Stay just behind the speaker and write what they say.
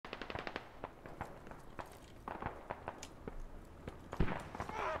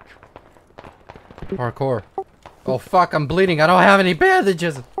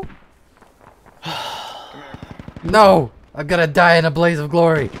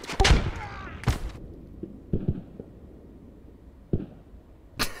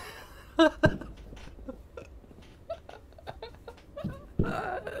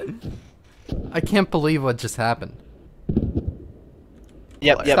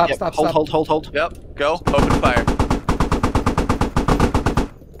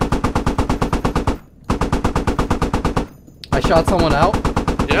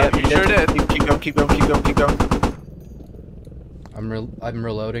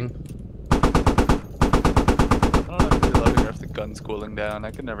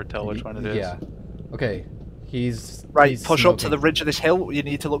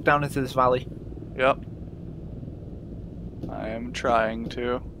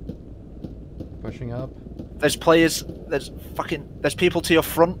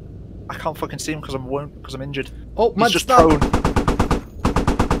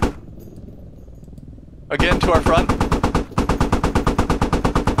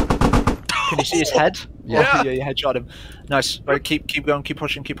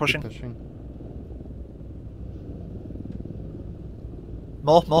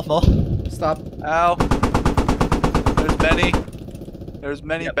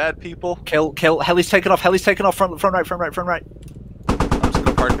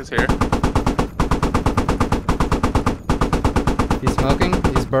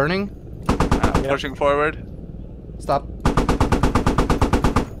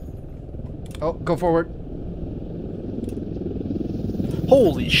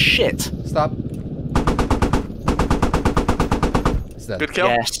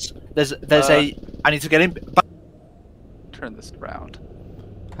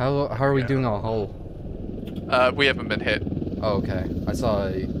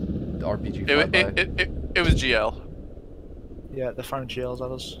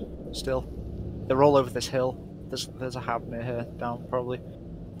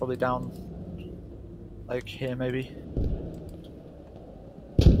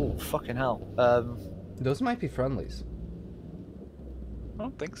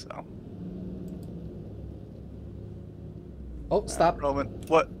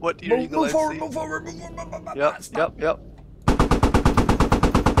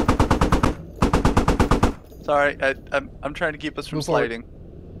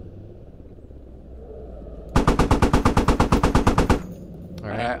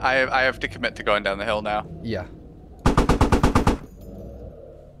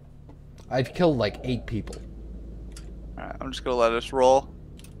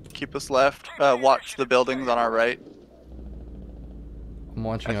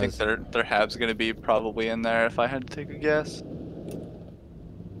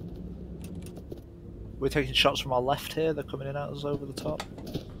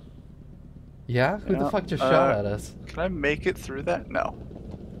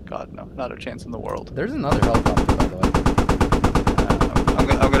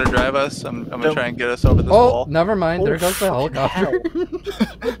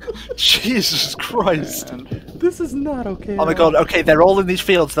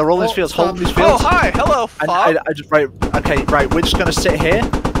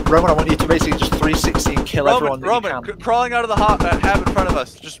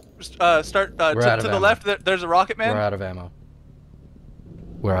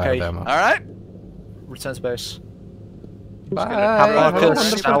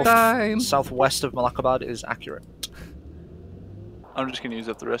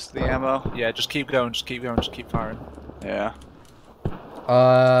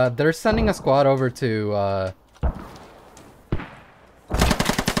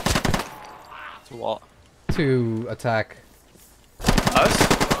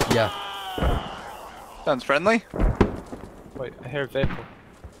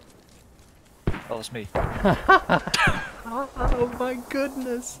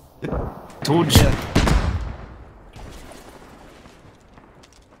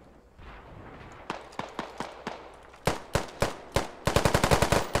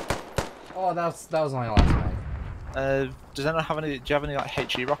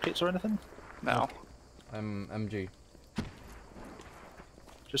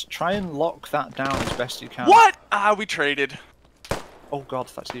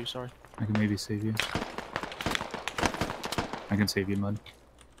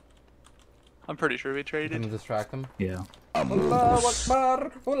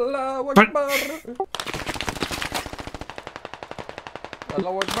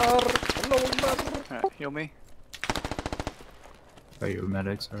Oh, you're a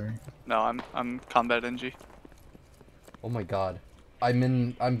medic, sorry. No, I'm combat NG. Oh my god.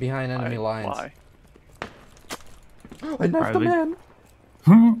 I'm behind enemy lines. Why? I knifed the Riley.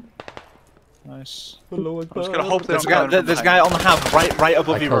 man! Nice. Hello, I'm just gonna hope There's a they're guy, there's a guy on the hab right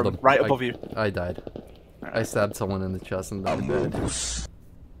above I you, killed Roman. him. Right above you. I died. I stabbed someone in the chest and they're dead.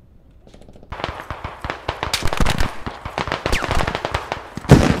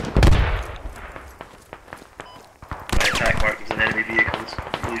 My attack mark is an enemy vehicle. It's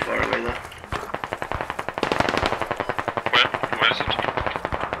really far away though. Where is it?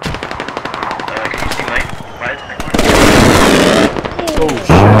 Can you see my attack mark? Oh shit.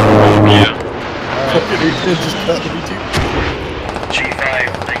 Yeah. Alright. G5,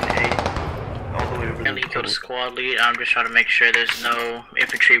 98. All the way over there. Go to squad lead. I'm just trying to make sure there's no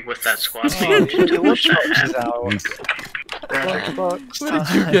infantry with that squad lead to push that hab. What did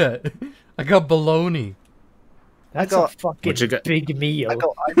you get? I got baloney. That's got- a fucking What you got? big meal. I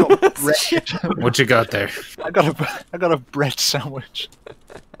got bread. What you got there? I got a bread sandwich.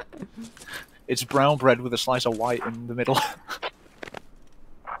 It's brown bread with a slice of white in the middle.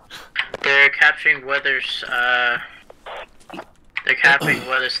 They're capturing weather's, they're capturing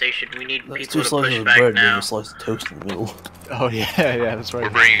weather station. We need That's people two to slices push of back bread now. and a slice of toast in the middle. Oh yeah, that's right. We're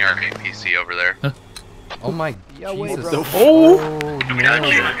bringing our APC over there. Oh my Yeah, wait, Jesus. bro. Oh Gotcha. no.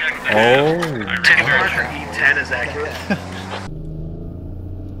 Oh. Attack marker E10 is accurate.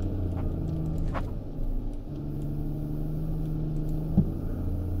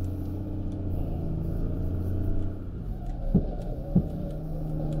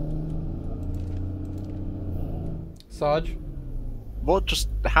 Sarge, What just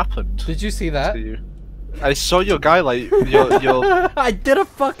happened did you see to that? you? I saw your guy like your I did a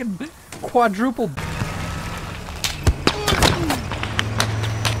fucking quadruple.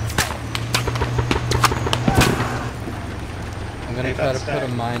 I'm gonna try to put a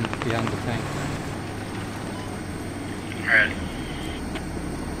mine behind the tank. Alright.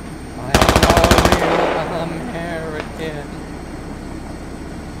 I am a real American.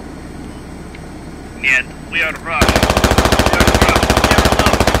 Yeah, we are to rush. We are to rush.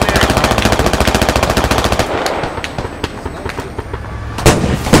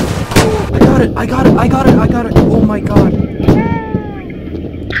 I got it! Oh my god! I'm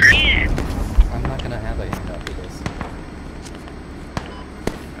not gonna have a hand after this.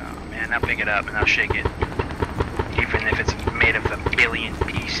 Oh man, now pick it up and I'll shake it. Even if it's made of a billion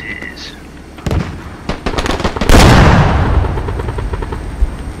pieces.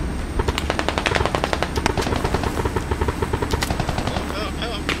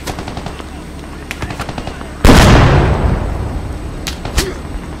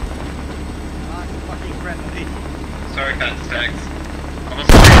 Sorry, Cat Stacks. Almost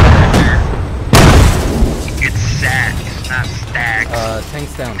back here. It's sacks, not stacks.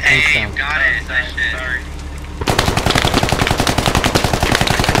 Tanks down, tanks Hey, down. got it. That shit. Sorry.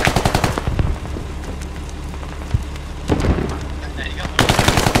 There you go.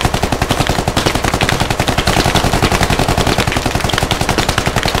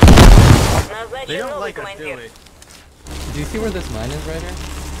 They don't like us, do we? Do you see where this mine is right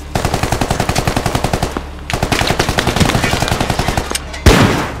here?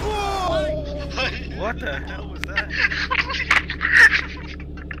 What the hell was that?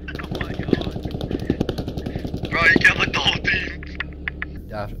 Oh my god. Bro, you can't let the whole team.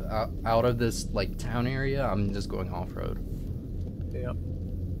 Out of this like town area, I'm just going off road. Yep.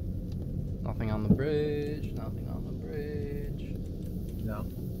 Nothing on the bridge. Nothing on the bridge. No.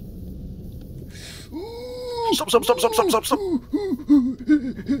 Stop.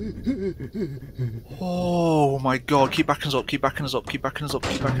 Oh my god, keep backing us up.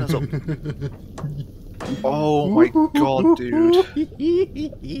 Oh my god, dude.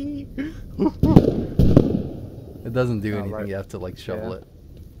 It doesn't do Oh, anything, right. you have to like shovel Yeah. it.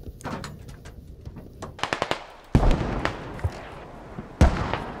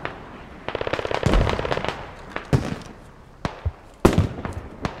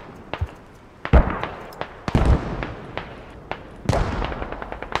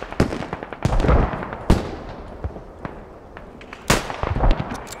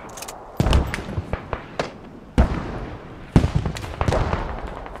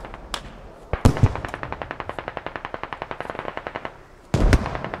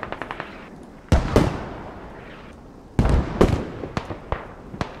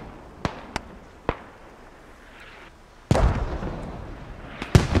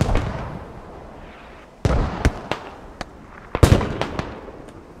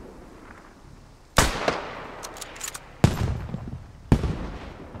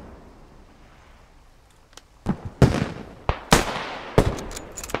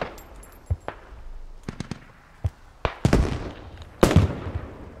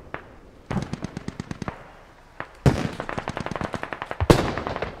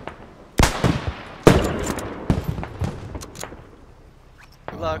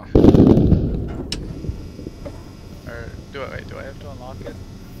 luck. Or do I have to unlock it?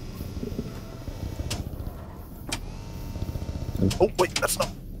 Oh wait, that's not.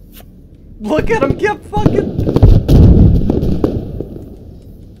 Look at him get fucking.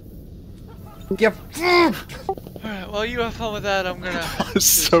 Get. Alright, well you have fun with that, I'm gonna do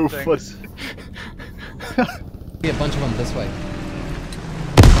So some funny. things. Be a bunch of them this way.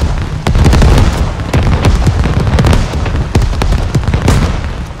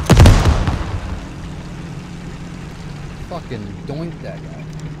 Fucking doink that guy.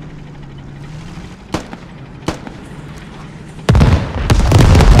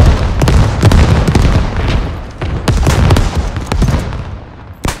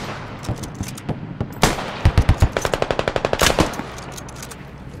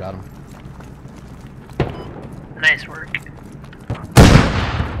 Got him. Nice work.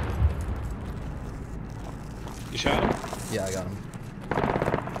 You shot him? Yeah, I got him.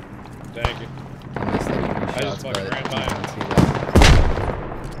 Thank you. I missed like 3 I just shots, fucking but ran by you him. can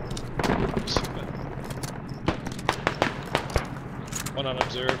see that. One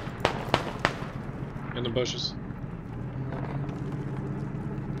unobserved. In the bushes.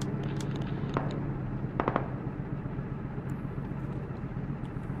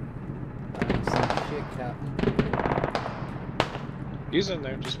 Some shit, Captain. He's in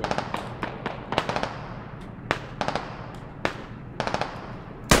there, just wait.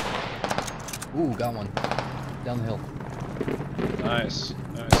 Ooh, got one. Down the hill. Nice.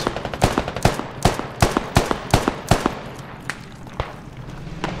 Nice.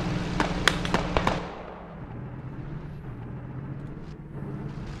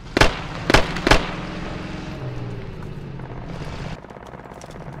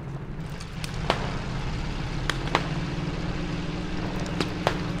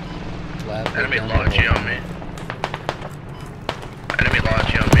 Lab Enemy down the lodge hill. on me. Enemy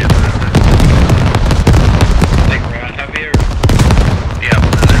lodge on me. Like round heavier? Yeah,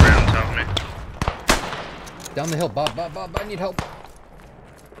 but then they ran on top of me. Down the hill, Bob, I need help.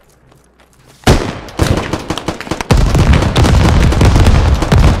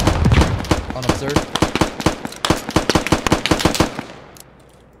 Unobserved.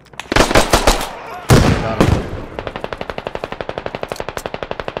 Got him.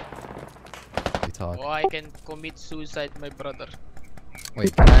 We talk. Oh, I can commit suicide, my brother.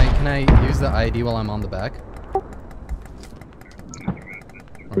 Wait, can I use the ID while I'm on the back?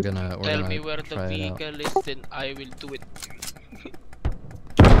 We're gonna Tell me where the try it out. vehicle is, then I will do it.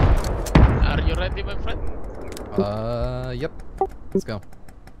 Are you ready, my friend? Yep. Let's go.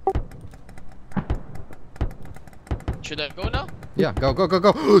 Should I go now? Yeah, go.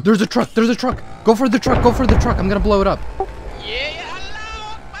 There's a truck. Go for the truck. I'm gonna blow it up. Yeah,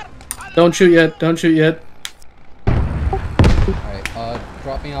 Allah Akbar. Don't shoot yet. Alright,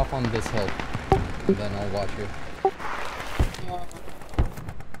 drop me off on this hill. And then I'll watch you.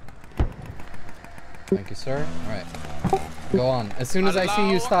 Thank you, sir. Alright. Go on. As soon as I see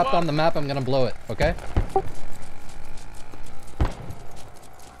you stopped on the map, I'm gonna blow it, okay?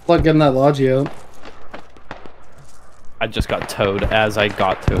 Like getting that lodge out. I just got towed as I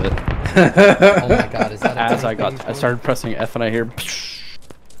got to it. Oh my god, is that a As I thing? got, I started pressing F and I hear.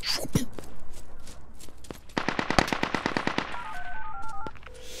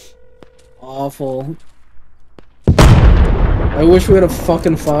 Awful. I wish we had a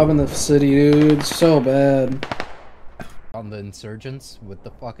fucking fob in the city, dude. So bad. On the insurgents with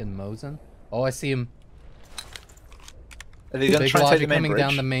the fucking Mosin. Oh, I see him. Are they gonna Big try and take logic the main coming bridge?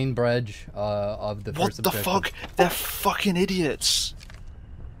 down the main bridge of the What first the objective. fuck? They're fucking idiots.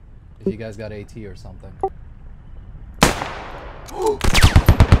 If you guys got AT or something.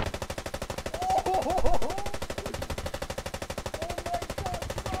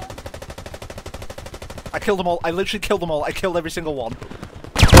 I killed them all. I literally killed them all. I killed every single one.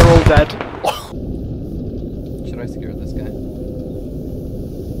 They're all dead. Should I secure this guy?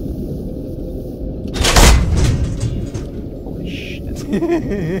 Holy shit.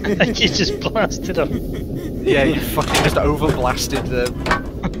 You just blasted him. Yeah, you fucking just overblasted the.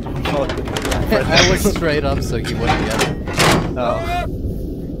 I looked straight up so he wouldn't get it. No.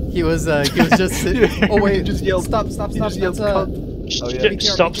 He was just sitting. Oh wait, just yelled. Stop. Just yelled. That's, Oh, yeah.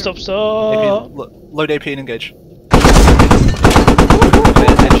 Stop. AP, load AP and engage. Engine's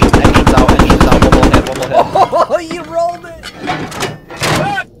out. One more hit. Oh, you rolled it!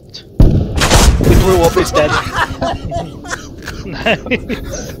 He blew up. He's dead. Nice.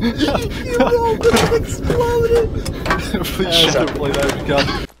 You rolled it and exploded! Please shut up, play that if you can.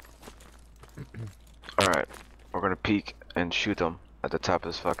 Alright, we're gonna peek and shoot them at the top of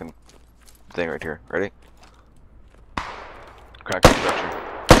this fucking thing right here. Ready? Crack the structure.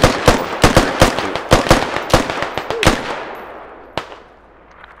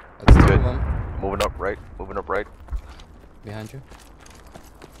 Moving up right. Moving up right. Behind you.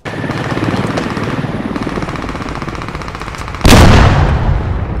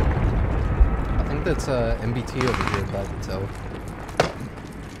 I think that's MBT over here by the toe.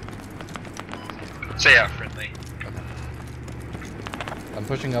 Stay out, friendly. Okay. I'm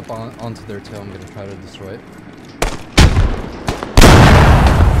pushing up onto their toe. I'm gonna try to destroy it.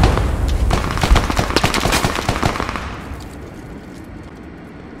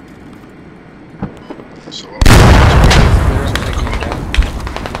 So,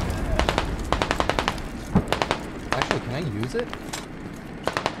 Actually, can I use it?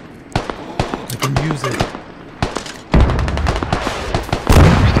 I can use it.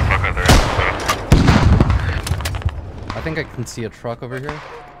 I think I can see a truck over here.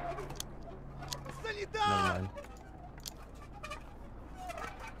 Never mind.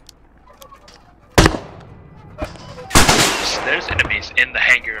 there's enemies in the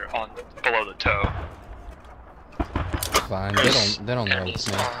hangar on below the toe. Fine. They don't know it's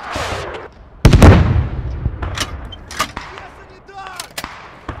me.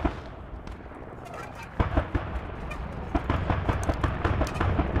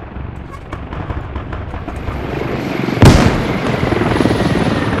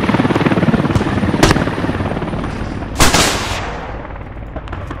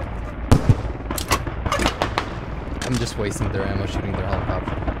 I'm just wasting their ammo shooting their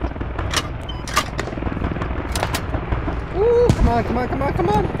helicopter. Woo! Come on, come on, come on, come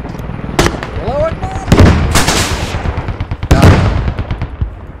on! Blow it, man!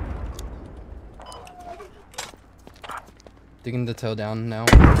 Digging the toe down now.